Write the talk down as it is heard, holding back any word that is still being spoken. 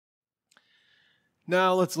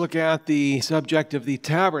Now let's look at the subject of the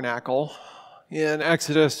tabernacle in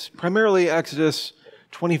Exodus, primarily Exodus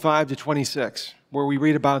 25 to 26, where we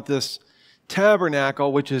read about this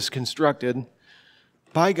tabernacle which is constructed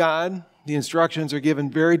by God. The instructions are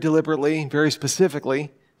given very deliberately, very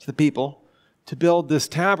specifically to the people to build this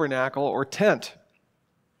tabernacle or tent.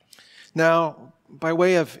 Now, by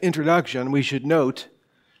way of introduction, we should note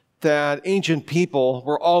that ancient people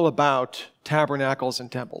were all about tabernacles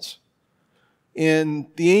and temples. In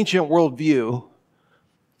the ancient worldview,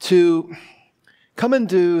 to come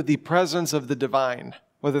into the presence of the divine,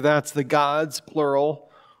 whether that's the gods, plural,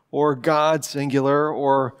 or God, singular,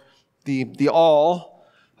 or the all,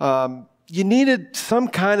 you needed some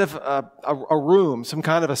kind of a room, some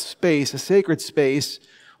kind of a space, a sacred space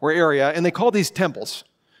or area, and they called these temples.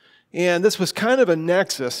 And this was kind of a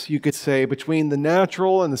nexus, you could say, between the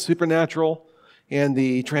natural and the supernatural, and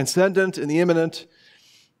the transcendent and the immanent.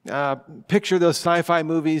 Picture those sci-fi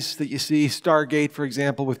movies that you see, Stargate, for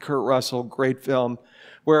example, with Kurt Russell, great film,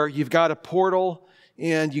 where you've got a portal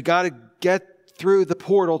and you got to get through the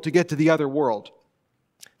portal to get to the other world.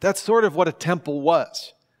 That's sort of what a temple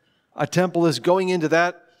was. A temple is going into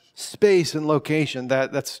that space and location,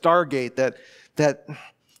 that Stargate, that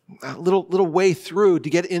little way through to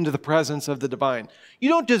get into the presence of the divine. You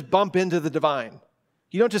don't just bump into the divine.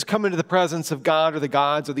 You don't just come into the presence of God or the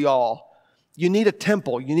gods or the all. You need a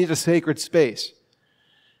temple. You need a sacred space.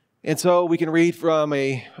 And so we can read from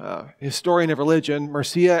a historian of religion,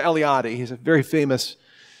 Mircea Eliade. He's a very famous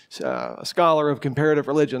scholar of comparative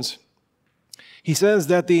religions. He says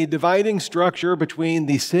that the dividing structure between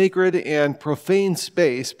the sacred and profane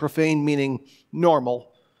space, profane meaning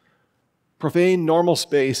normal, profane normal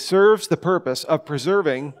space, serves the purpose of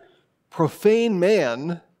preserving profane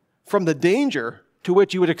man from the danger to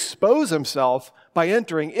which he would expose himself by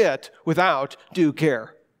entering it without due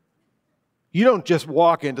care. You don't just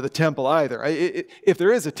walk into the temple either. If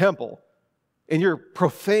there is a temple and you're a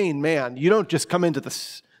profane man, you don't just come into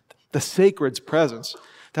the sacred's presence.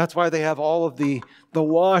 That's why they have all of the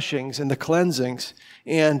washings and the cleansings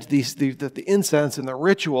and the incense and the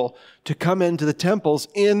ritual to come into the temples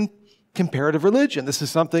in comparative religion. This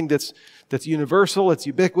is something that's universal, it's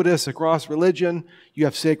ubiquitous across religion. You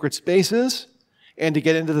have sacred spaces. And to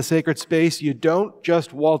get into the sacred space, you don't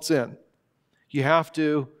just waltz in. You have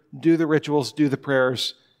to do the rituals, do the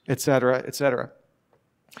prayers, etc., etc.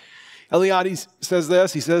 Eliade says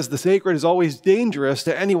this. He says, the sacred is always dangerous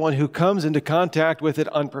to anyone who comes into contact with it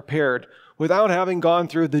unprepared, without having gone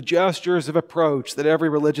through the gestures of approach that every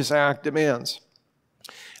religious act demands.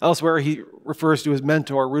 Elsewhere, he refers to his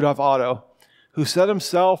mentor, Rudolf Otto, who set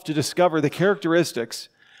himself to discover the characteristics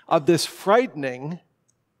of this frightening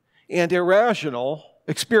and irrational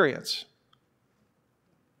experience.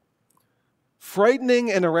 Frightening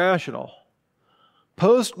and irrational.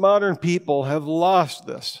 Postmodern people have lost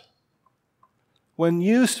this. When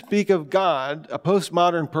you speak of God, a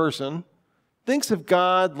postmodern person thinks of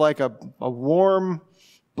God like a warm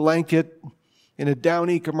blanket in a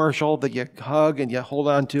Downy commercial that you hug and you hold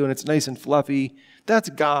on to and it's nice and fluffy. That's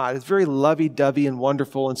God. It's very lovey-dovey and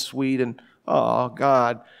wonderful and sweet and, oh,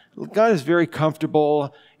 God. God is very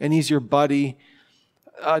comfortable and he's your buddy.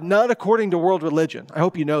 Not according to world religion. I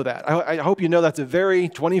hope you know that. I hope you know that's a very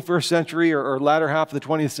 21st century or latter half of the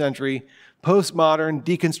 20th century postmodern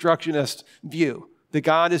deconstructionist view. That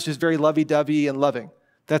God is just very lovey-dovey and loving.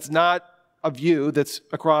 That's not a view that's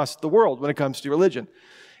across the world when it comes to religion.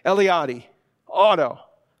 Eliade, Otto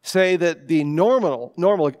say that the normal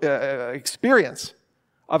experience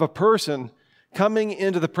of a person coming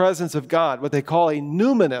into the presence of God, what they call a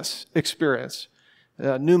numinous experience,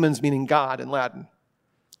 numens meaning God in Latin,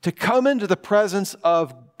 to come into the presence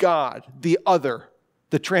of God, the other,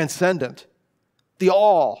 the transcendent, the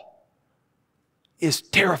all, is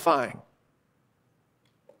terrifying.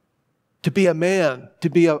 To be a man, to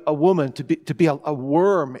be a woman, to be a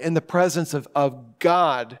worm in the presence of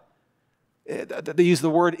God. They use the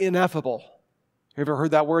word ineffable. You ever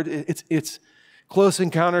heard that word? It's Close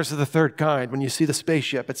Encounters of the Third Kind. When you see the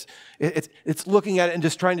spaceship, it's looking at it and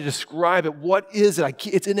just trying to describe it. What is it?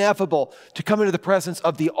 It's ineffable to come into the presence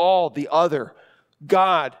of the all, the other,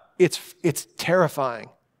 God. It's terrifying.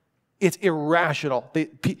 It's irrational.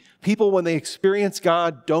 People, when they experience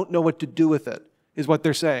God, don't know what to do with it, is what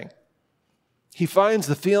they're saying. He finds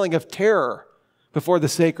the feeling of terror before the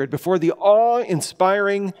sacred, before the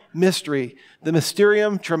awe-inspiring mystery, the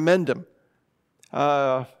mysterium tremendum,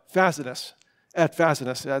 fascinus. At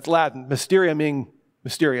fascinus, that's Latin. Mysterium meaning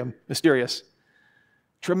mysterium, mysterious.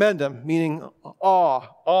 Tremendum meaning awe,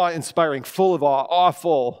 awe-inspiring, full of awe,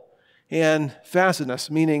 awful. And fascinus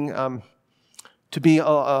meaning to be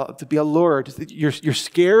allured. You're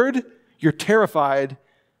scared, you're terrified,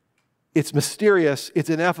 it's mysterious, it's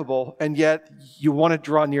ineffable, and yet you want to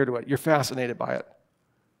draw near to it. You're fascinated by it.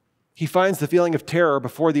 He finds the feeling of terror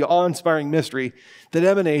before the awe-inspiring mystery that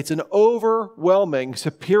emanates an overwhelming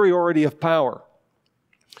superiority of power.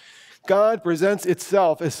 God presents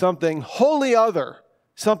itself as something wholly other,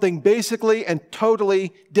 something basically and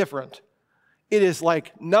totally different. It is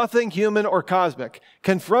like nothing human or cosmic.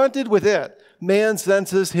 Confronted with it, man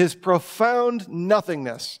senses his profound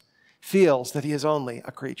nothingness, feels that he is only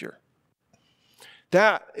a creature.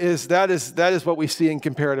 That is what we see in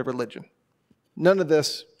comparative religion. None of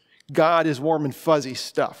this God is warm and fuzzy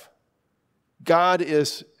stuff. God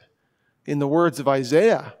is, in the words of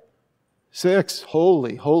Isaiah 6,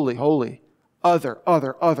 holy, holy, holy. Other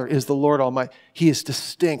is the Lord Almighty. He is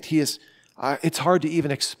distinct. It's hard to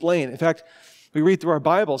even explain. In fact, we read through our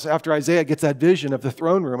Bibles after Isaiah gets that vision of the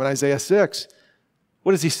throne room in Isaiah 6.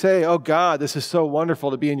 What does he say? Oh God, this is so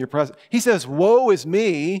wonderful to be in your presence. He says, woe is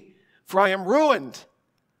me, for I am ruined.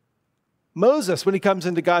 Moses, when he comes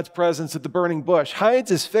into God's presence at the burning bush, hides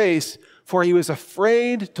his face, for he was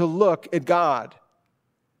afraid to look at God.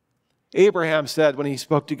 Abraham said when he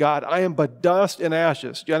spoke to God, I am but dust and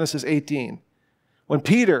ashes, Genesis 18. When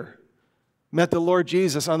Peter met the Lord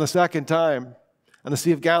Jesus on the second time on the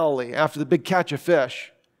Sea of Galilee after the big catch of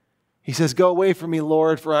fish, he says, go away from me,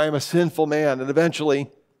 Lord, for I am a sinful man. And eventually,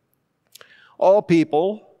 all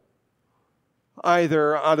people,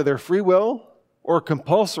 either out of their free will or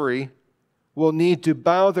compulsory, will need to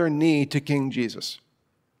bow their knee to King Jesus.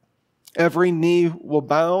 Every knee will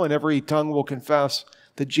bow and every tongue will confess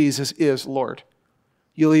that Jesus is Lord.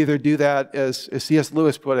 You'll either do that, as C.S.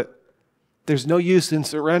 Lewis put it, there's no use in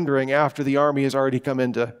surrendering after the army has already come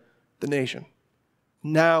into the nation.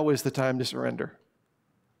 Now is the time to surrender.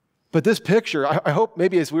 But this picture, I hope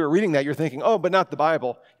maybe as we were reading that, you're thinking, oh, but not the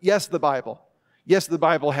Bible. Yes, the Bible. Yes, the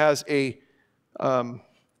Bible has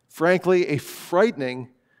frankly, a frightening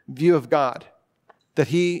view of God.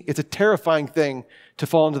 It's a terrifying thing to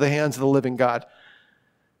fall into the hands of the living God.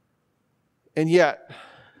 And yet,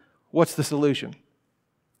 what's the solution?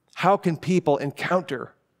 How can people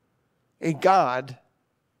encounter a God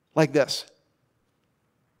like this?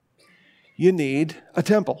 You need a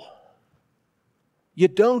temple. You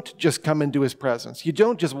don't just come into his presence. You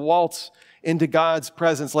don't just waltz into God's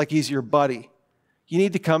presence like he's your buddy. You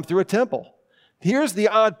need to come through a temple. Here's the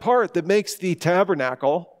odd part that makes the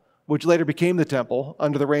tabernacle, which later became the temple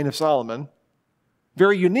under the reign of Solomon,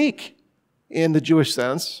 very unique in the Jewish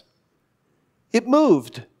sense. It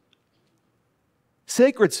moved.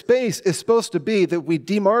 Sacred space is supposed to be that we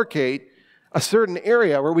demarcate a certain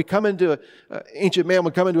area where we come into, ancient man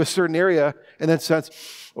would come into a certain area and then sense,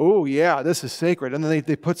 oh yeah, this is sacred. And then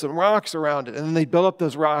they put some rocks around it and then they build up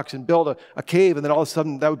those rocks and build a cave and then all of a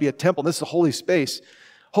sudden that would be a temple. And this is a holy space.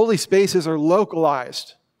 Holy spaces are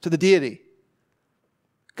localized to the deity.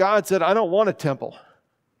 God said, I don't want a temple.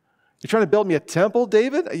 You're trying to build me a temple,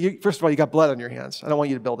 David? First of all, you got blood on your hands. I don't want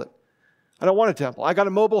you to build it. I don't want a temple. I got a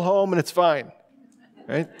mobile home and it's fine.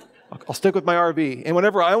 Right? I'll stick with my RV. And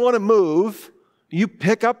whenever I want to move, you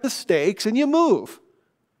pick up the stakes and you move.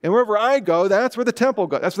 And wherever I go, that's where the temple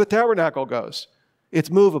goes. That's where the tabernacle goes. It's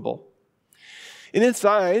movable. And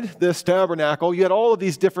inside this tabernacle, you had all of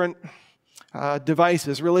these different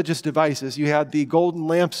devices, religious devices. You had the golden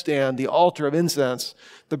lampstand, the altar of incense,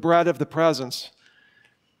 the bread of the presence.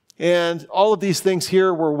 And all of these things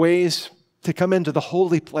here were ways to come into the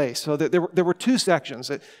holy place. So there were two sections.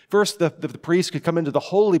 First, the priest could come into the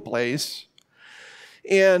holy place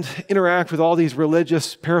and interact with all these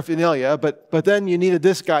religious paraphernalia, but then you needed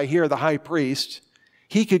this guy here, the high priest.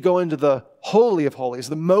 He could go into the Holy of Holies,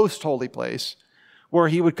 the most holy place, where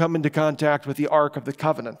he would come into contact with the Ark of the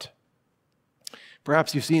Covenant.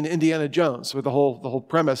 Perhaps you've seen Indiana Jones, where the whole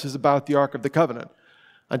premise is about the Ark of the Covenant,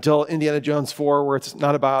 until Indiana Jones 4, where it's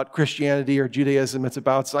not about Christianity or Judaism, it's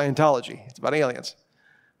about Scientology. It's about aliens.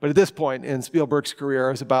 But at this point in Spielberg's career,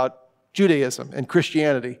 it's about Judaism and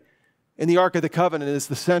Christianity. And the Ark of the Covenant is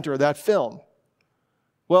the center of that film.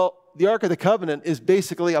 Well, the Ark of the Covenant is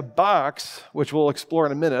basically a box, which we'll explore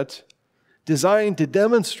in a minute, designed to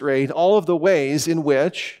demonstrate all of the ways in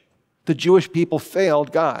which the Jewish people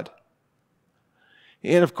failed God.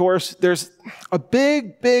 And of course, there's a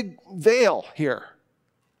big, big veil here.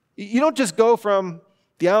 You don't just go from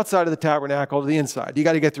the outside of the tabernacle to the inside. You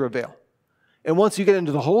got to get through a veil. And once you get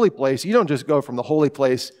into the holy place, you don't just go from the holy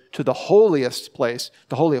place to the holiest place,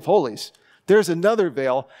 the Holy of Holies. There's another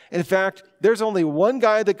veil. In fact, there's only one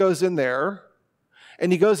guy that goes in there,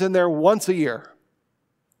 and he goes in there once a year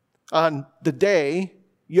on the day,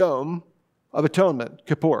 Yom, of Atonement,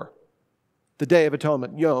 Kippur. the Day of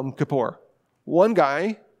Atonement, Yom Kippur. One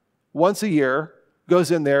guy, once a year,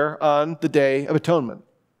 goes in there on the Day of Atonement.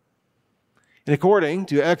 And according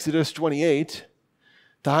to Exodus 28,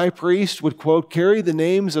 the high priest would, quote, carry the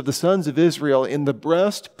names of the sons of Israel in the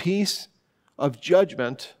breastpiece of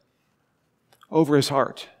judgment over his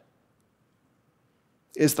heart.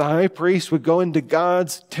 As the high priest would go into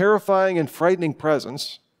God's terrifying and frightening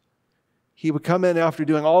presence, he would come in after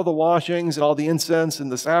doing all the washings and all the incense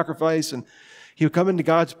and the sacrifice, and he would come into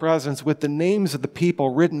God's presence with the names of the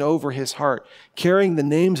people written over his heart, carrying the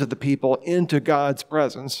names of the people into God's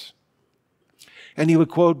presence. And he would,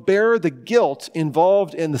 quote, bear the guilt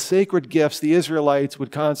involved in the sacred gifts the Israelites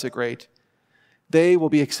would consecrate. They will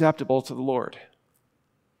be acceptable to the Lord.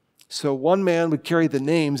 So one man would carry the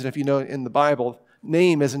names, and if you know in the Bible,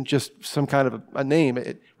 name isn't just some kind of a name.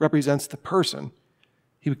 It represents the person.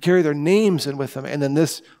 He would carry their names in with him, and then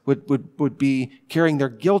this would be carrying their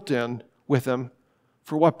guilt in with him.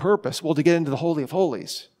 For what purpose? Well, to get into the Holy of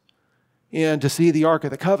Holies and to see the Ark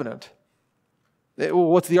of the Covenant. Well,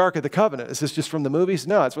 what's the Ark of the Covenant? Is this just from the movies?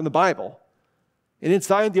 No, it's from the Bible. And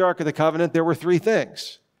inside the Ark of the Covenant, there were three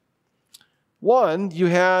things. One, you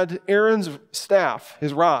had Aaron's staff,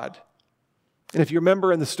 his rod. And if you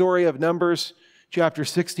remember in the story of Numbers, chapter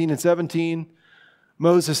 16 and 17,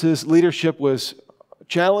 Moses' leadership was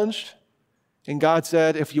challenged. And God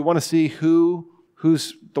said, if you want to see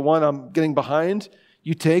who's the one I'm getting behind,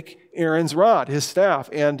 you take Aaron's rod, his staff,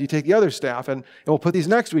 and you take the other staff, and we'll put these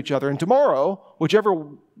next to each other. And tomorrow,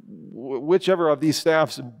 whichever of these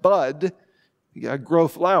staffs bud, grow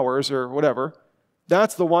flowers or whatever,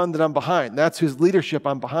 that's the one that I'm behind. That's whose leadership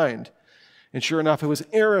I'm behind. And sure enough, it was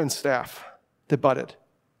Aaron's staff that budded.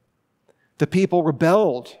 The people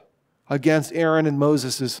rebelled against Aaron and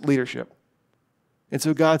Moses' leadership. And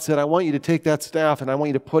so God said, I want you to take that staff and I want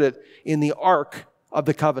you to put it in the Ark of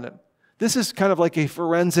the Covenant. This is kind of like a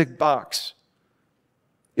forensic box.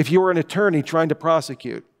 If you were an attorney trying to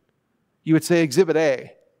prosecute, you would say Exhibit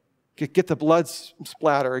A. Get the blood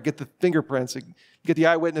splatter, get the fingerprints, get the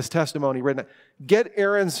eyewitness testimony written. Get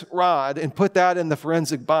Aaron's rod and put that in the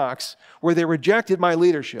forensic box where they rejected my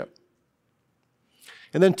leadership.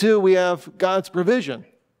 And then two, we have God's provision,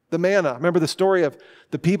 the manna. Remember the story of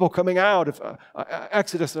the people coming out of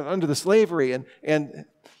Exodus and under the slavery, and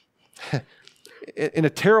in a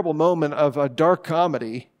terrible moment of a dark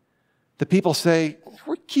comedy, the people say,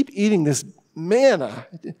 we keep eating this manna.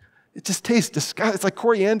 It just tastes disgusting. It's like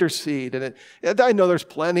coriander seed. And I know there's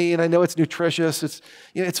plenty, and I know it's nutritious.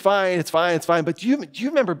 It's fine. But do you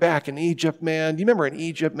remember back in Egypt, man? Do you remember in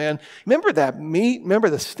Egypt, man? Remember that meat? Remember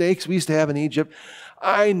the steaks we used to have in Egypt?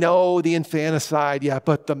 I know the infanticide, yeah,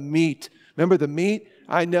 but the meat. Remember the meat?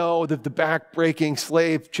 I know the back-breaking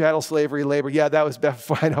chattel slavery labor. Yeah, that was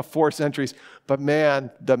before 4 centuries. But man,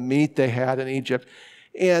 the meat they had in Egypt.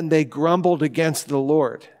 And they grumbled against the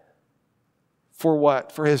Lord. For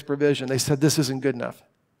what? For his provision. They said, this isn't good enough.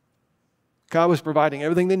 God was providing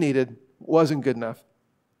everything they needed. Wasn't good enough.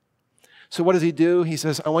 So what does he do? He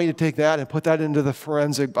says, I want you to take that and put that into the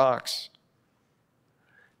forensic box.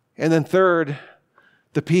 And then third,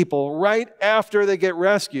 the people, right after they get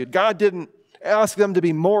rescued. God didn't ask them to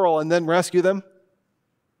be moral and then rescue them.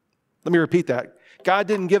 Let me repeat that. God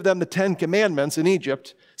didn't give them the 10 commandments in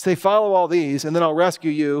Egypt. Say, follow all these, and then I'll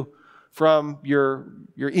rescue you from your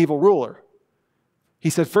evil ruler.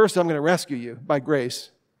 He said, first I'm going to rescue you by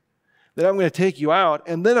grace. Then I'm going to take you out,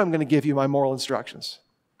 and then I'm going to give you my moral instructions.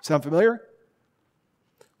 Sound familiar?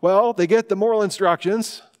 Well, they get the moral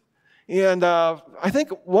instructions, and I think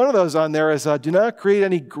one of those on there is do not create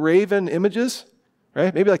any graven images,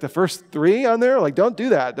 right? Maybe like the first 3 on there, like don't do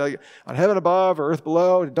that. Like, on heaven above or earth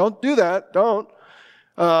below, don't do that, don't.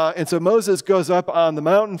 And so Moses goes up on the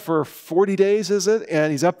mountain for 40 days, is it?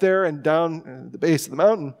 And he's up there and down at the base of the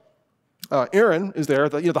mountain. Aaron is there,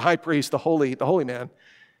 the high priest, the holy man.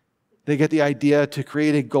 They get the idea to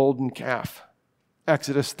create a golden calf.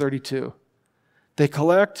 Exodus 32. They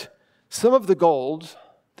collect some of the gold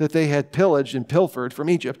that they had pillaged and pilfered from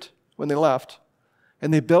Egypt when they left,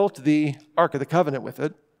 and they built the Ark of the Covenant with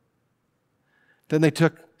it. Then they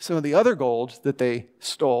took some of the other gold that they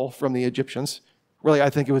stole from the Egyptians. Really, I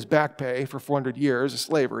think it was back pay for 400 years of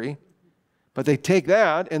slavery. But they take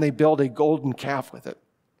that and they build a golden calf with it.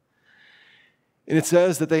 And it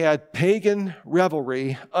says that they had pagan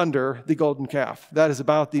revelry under the golden calf. That is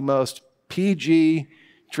about the most PG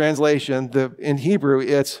translation. In Hebrew,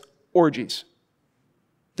 it's orgies.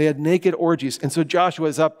 They had naked orgies. And so Joshua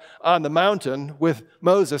is up on the mountain with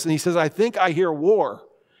Moses, and he says, I think I hear war.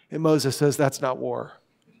 And Moses says, that's not war.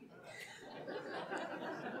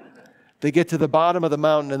 They get to the bottom of the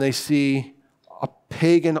mountain, and they see a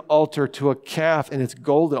pagan altar to a calf, and it's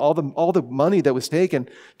golden. All the money that was taken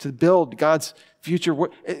to build God's future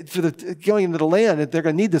for the going into the land, and they're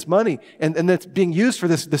going to need this money, and that's being used for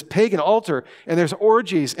this pagan altar. And there's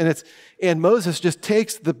orgies, and Moses just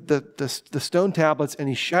takes the stone tablets and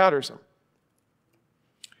he shatters them,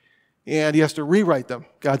 and he has to rewrite them.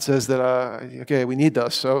 God says that okay, we need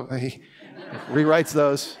those, so he rewrites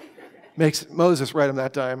those. Makes Moses write them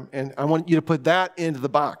that time, and I want you to put that into the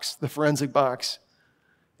box, the forensic box.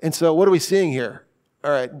 And so what are we seeing here? All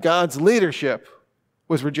right, God's leadership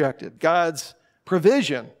was rejected. God's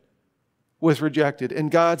provision was rejected, and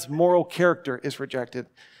God's moral character is rejected.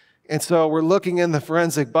 And so we're looking in the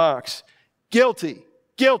forensic box. Guilty,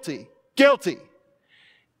 guilty, guilty.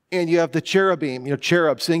 And you have the cherubim,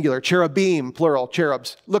 cherub, singular, cherubim, plural,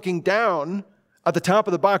 cherubs, looking down at the top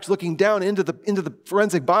of the box, looking down into the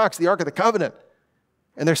forensic box, the Ark of the Covenant.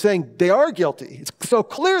 And they're saying they are guilty. It's so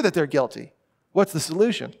clear that they're guilty. What's the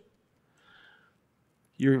solution?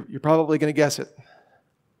 You're probably going to guess it.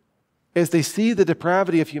 As they see the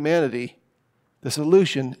depravity of humanity, the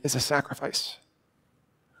solution is a sacrifice.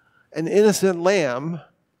 An innocent lamb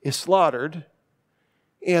is slaughtered,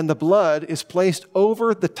 and the blood is placed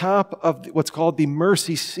over the top of what's called the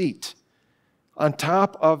mercy seat, on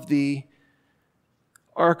top of the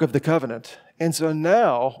Ark of the Covenant. And so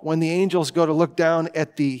now, when the angels go to look down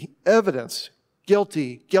at the evidence,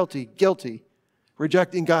 guilty, guilty, guilty,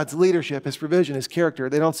 rejecting God's leadership, his provision, his character,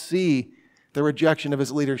 they don't see the rejection of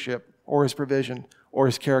his leadership or his provision or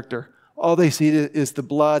his character. All they see is the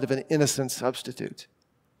blood of an innocent substitute.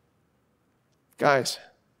 Guys,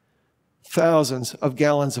 thousands of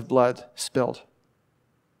gallons of blood spilled.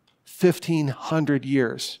 1,500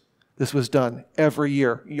 years this was done every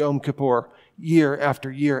year, Yom Kippur, year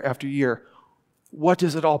after year after year. What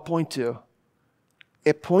does it all point to?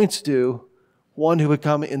 It points to one who would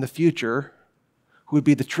come in the future, who would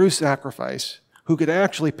be the true sacrifice, who could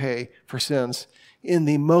actually pay for sins in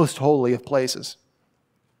the most holy of places.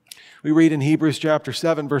 We read in Hebrews chapter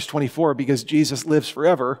 7, verse 24, because Jesus lives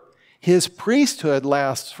forever, his priesthood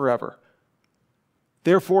lasts forever.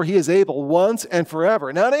 Therefore, he is able once and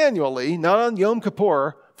forever, not annually, not on Yom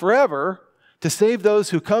Kippur, forever, to save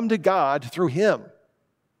those who come to God through him.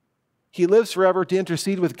 He lives forever to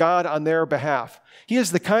intercede with God on their behalf. He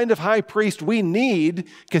is the kind of high priest we need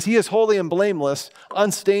because he is holy and blameless,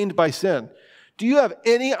 unstained by sin. Do you have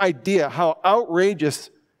any idea how outrageous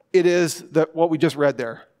it is that what we just read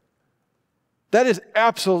there? That is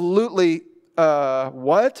absolutely,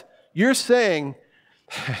 what? You're saying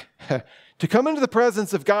to come into the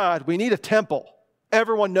presence of God, we need a temple.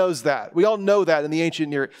 Everyone knows that. We all know that in the ancient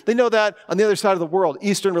Near East. They know that on the other side of the world,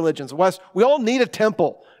 Eastern religions, West. We all need a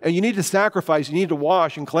temple, and you need to sacrifice, you need to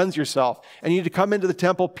wash and cleanse yourself, and you need to come into the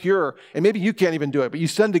temple pure. And maybe you can't even do it, but you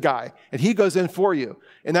send a guy, and he goes in for you,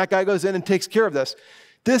 and that guy goes in and takes care of this.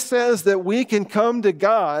 This says that we can come to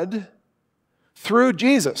God through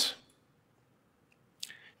Jesus.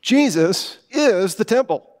 Jesus is the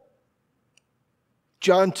temple.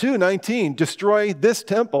 John 2:19, destroy this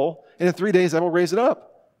temple, and in 3 days I will raise it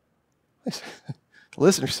up. The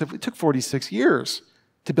listener said, it took 46 years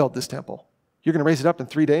to build this temple. You're going to raise it up in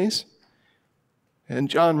 3 days? And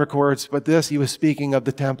John records, but this he was speaking of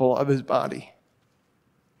the temple of his body.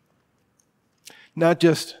 Not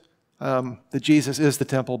just that Jesus is the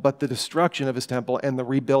temple, but the destruction of his temple and the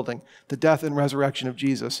rebuilding, the death and resurrection of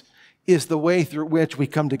Jesus, is the way through which we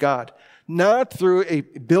come to God. Not through a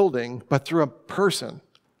building, but through a person.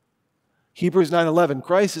 Hebrews 9:11,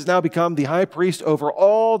 Christ has now become the high priest over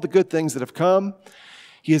all the good things that have come.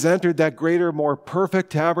 He has entered that greater, more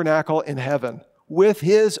perfect tabernacle in heaven with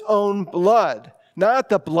his own blood, not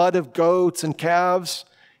the blood of goats and calves.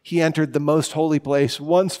 He entered the most holy place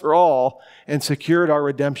once for all and secured our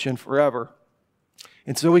redemption forever.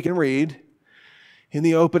 And so we can read in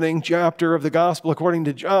the opening chapter of the Gospel according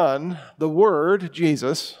to John, the Word,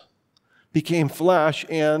 Jesus, became flesh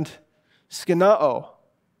and skenao,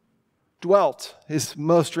 dwelt, is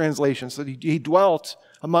most translations. So he dwelt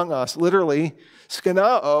among us. Literally,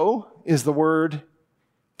 skenao is the word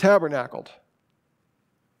tabernacled.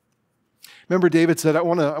 Remember David said, I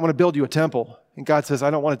want to build you a temple. And God says, I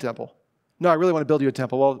don't want a temple. No, I really want to build you a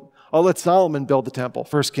temple. Well, I'll let Solomon build the temple,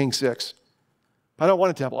 1 Kings 6. I don't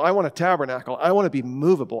want a temple. I want a tabernacle. I want to be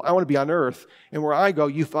movable. I want to be on earth. And where I go,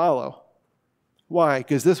 you follow. Why?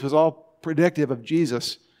 Because this was all predictive of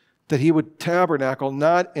Jesus, that he would tabernacle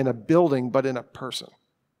not in a building, but in a person.